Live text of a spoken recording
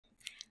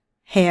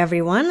Hey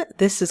everyone,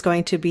 this is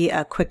going to be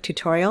a quick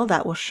tutorial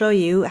that will show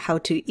you how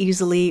to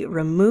easily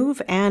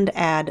remove and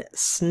add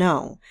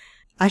snow.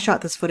 I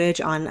shot this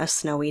footage on a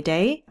snowy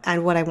day,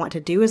 and what I want to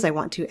do is I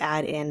want to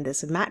add in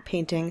this matte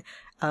painting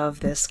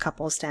of this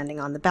couple standing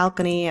on the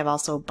balcony. I've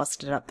also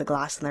busted up the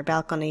glass in their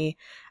balcony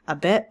a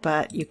bit,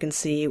 but you can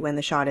see when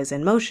the shot is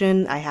in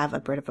motion, I have a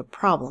bit of a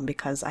problem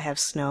because I have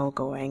snow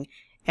going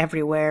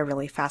everywhere,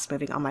 really fast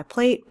moving on my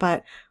plate,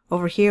 but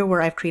over here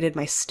where I've created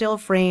my still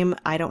frame,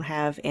 I don't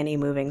have any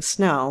moving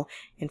snow.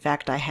 In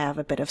fact, I have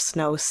a bit of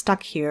snow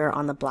stuck here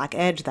on the black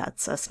edge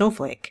that's a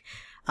snowflake.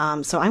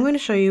 So I'm going to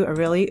show you a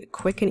really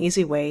quick and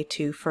easy way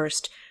to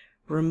first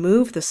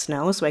remove the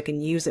snow so I can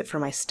use it for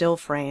my still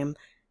frame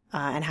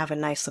and have a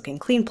nice looking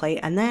clean plate,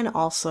 and then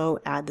also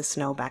add the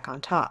snow back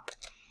on top.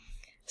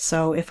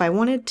 So if I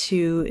wanted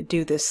to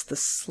do this the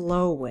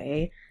slow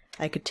way,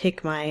 I could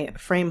take my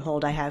frame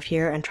hold I have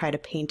here and try to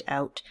paint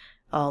out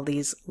all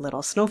these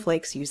little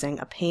snowflakes using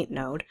a paint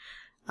node,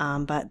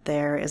 but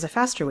there is a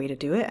faster way to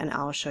do it, and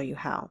I'll show you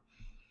how.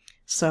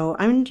 So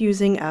I'm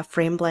using a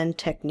frame blend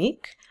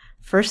technique.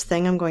 First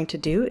thing I'm going to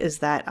do is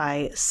that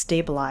I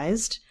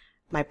stabilized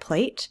my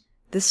plate.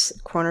 This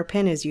corner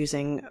pin is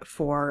using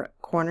 4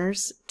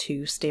 corners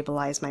to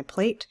stabilize my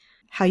plate.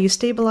 How you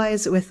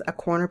stabilize with a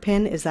corner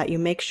pin is that you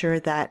make sure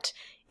that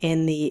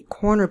in the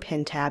corner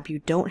pin tab you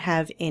don't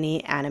have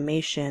any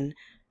animation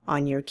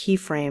on your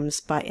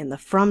keyframes, but in the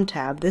From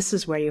tab, this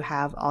is where you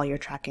have all your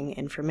tracking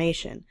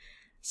information.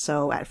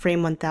 So at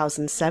frame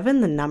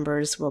 1007, the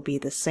numbers will be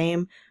the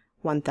same,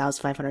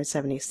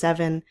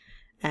 1577,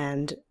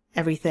 and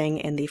everything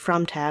in the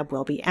From tab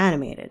will be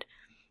animated.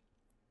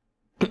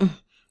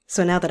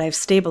 So now that I've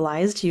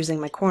stabilized using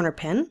my corner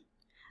pin,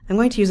 I'm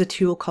going to use a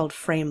tool called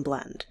Frame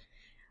Blend.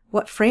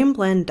 What Frame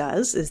Blend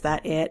does is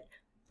that it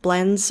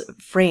blends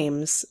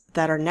frames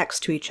that are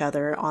next to each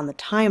other on the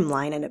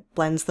timeline, and it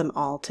blends them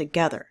all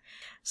together.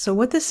 So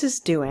what this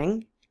is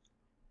doing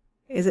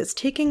is it's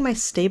taking my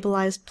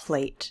stabilized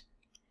plate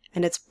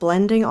and it's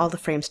blending all the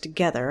frames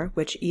together,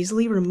 which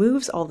easily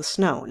removes all the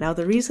snow. Now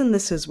the reason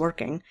this is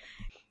working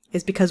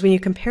is because when you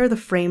compare the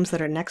frames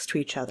that are next to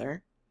each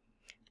other,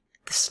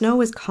 the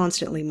snow is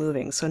constantly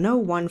moving, so no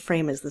one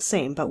frame is the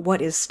same, but what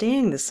is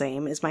staying the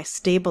same is my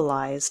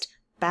stabilized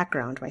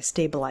background, my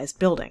stabilized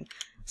building.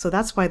 So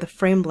that's why the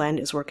frame blend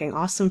is working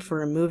awesome for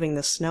removing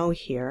the snow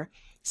here.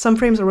 Some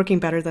frames are working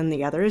better than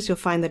the others. You'll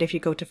find that if you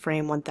go to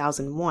frame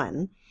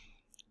 1001,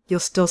 you'll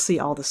still see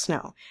all the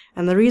snow.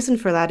 And the reason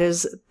for that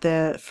is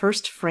the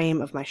first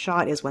frame of my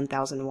shot is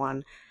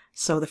 1001,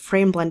 so the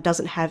frame blend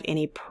doesn't have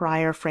any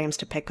prior frames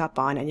to pick up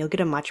on, and you'll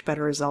get a much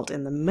better result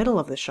in the middle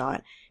of the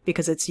shot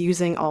because it's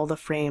using all the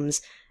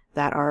frames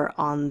that are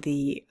on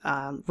the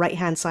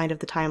right-hand side of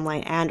the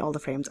timeline and all the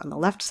frames on the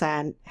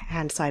left-hand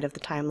side of the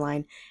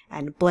timeline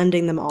and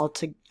blending them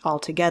all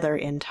together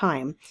in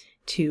time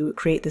to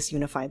create this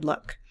unified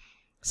look.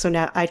 So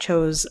now I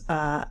chose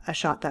a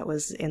shot that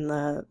was in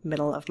the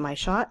middle of my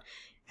shot,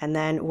 and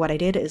then what I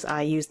did is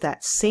I used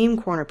that same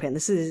corner pin.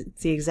 This is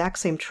the exact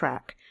same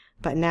track,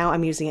 but now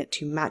I'm using it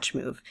to match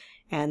move.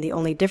 And the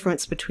only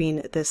difference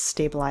between this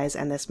stabilize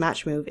and this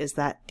match move is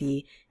that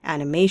the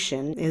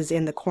animation is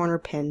in the corner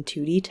pin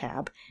 2D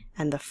tab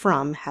and the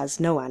From has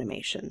no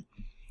animation.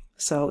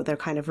 So they're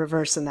kind of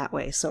reverse in that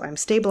way. So I'm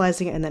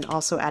stabilizing it and then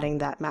also adding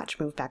that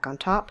match move back on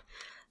top.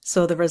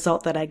 So the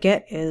result that I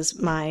get is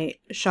my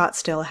shot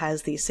still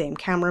has the same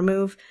camera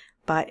move,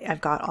 but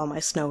I've got all my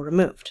snow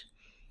removed.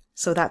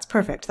 So that's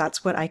perfect.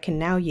 That's what I can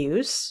now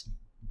use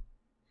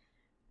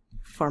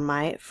for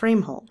my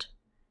frame hold.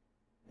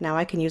 Now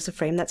I can use a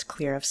frame that's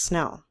clear of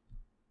snow.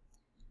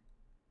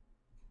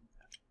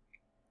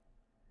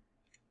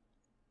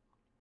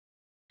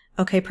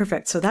 Okay,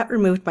 perfect. So that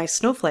removed my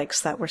snowflakes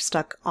that were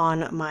stuck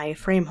on my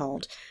frame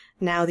hold.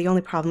 Now the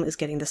only problem is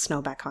getting the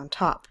snow back on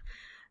top.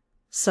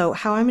 So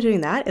how I'm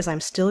doing that is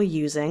I'm still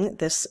using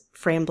this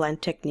frame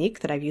blend technique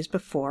that I've used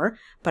before,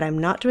 but I'm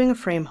not doing a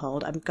frame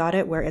hold. I've got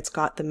it where it's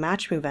got the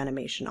match move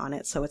animation on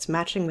it, so it's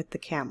matching with the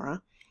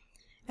camera.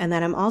 And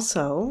then I'm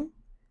also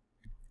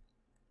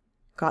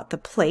got the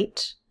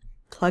plate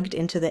plugged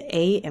into the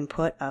A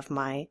input of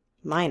my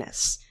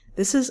minus.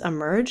 This is a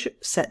merge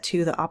set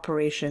to the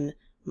operation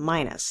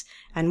minus.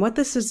 And what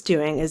this is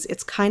doing is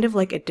it's kind of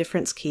like a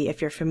difference key. If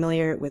you're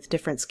familiar with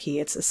difference key,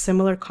 it's a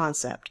similar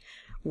concept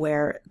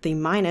where the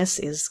minus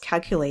is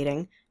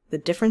calculating the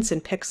difference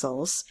in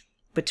pixels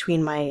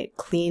between my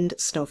cleaned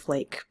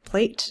snowflake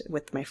plate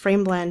with my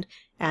frame blend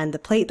and the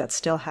plate that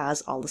still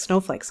has all the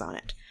snowflakes on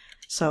it.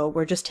 So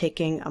we're just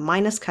taking a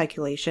minus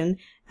calculation,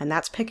 and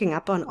that's picking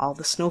up on all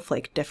the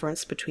snowflake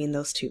difference between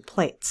those two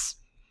plates.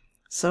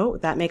 So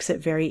that makes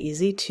it very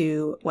easy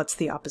to, what's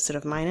the opposite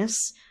of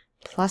minus?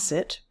 Plus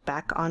it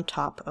back on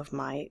top of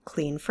my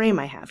clean frame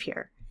I have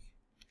here.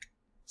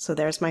 So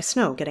there's my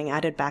snow getting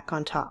added back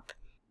on top.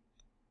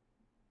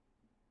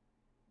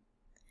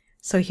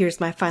 So here's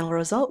my final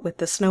result with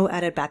the snow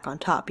added back on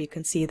top. You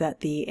can see that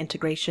the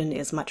integration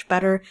is much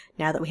better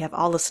now that we have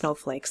all the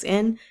snowflakes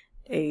in.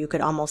 You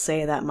could almost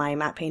say that my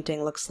matte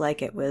painting looks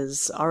like it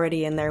was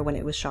already in there when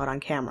it was shot on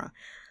camera.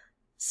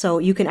 So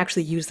you can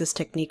actually use this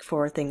technique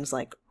for things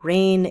like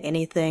rain,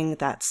 anything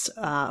that's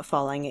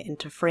falling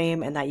into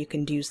frame, and that you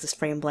can use this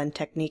frame blend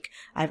technique.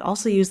 I've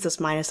also used this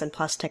minus and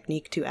plus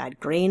technique to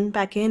add grain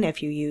back in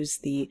if you use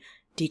the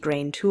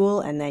degrain tool,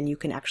 and then you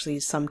can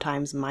actually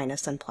sometimes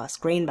minus and plus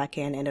grain back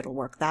in and it'll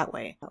work that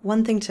way.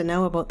 One thing to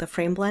know about the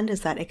frame blend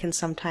is that it can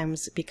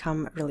sometimes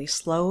become really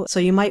slow, so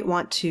you might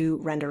want to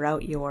render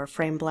out your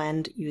frame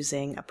blend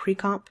using a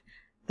pre-comp.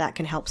 That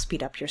can help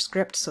speed up your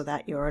script so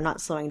that you're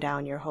not slowing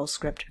down your whole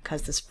script,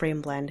 because this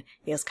frame blend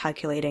is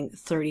calculating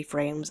 30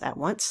 frames at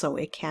once, so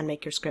it can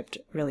make your script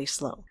really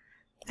slow.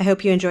 I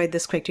hope you enjoyed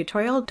this quick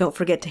tutorial. Don't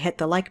forget to hit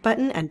the like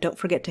button, and don't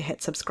forget to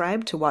hit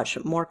subscribe to watch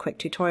more quick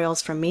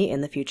tutorials from me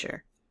in the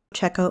future.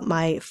 Check out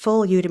my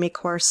full Udemy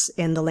course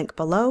in the link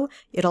below.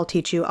 It'll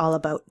teach you all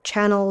about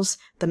channels,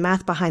 the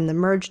math behind the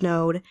merge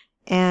node,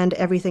 and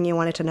everything you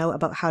wanted to know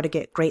about how to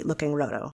get great looking roto.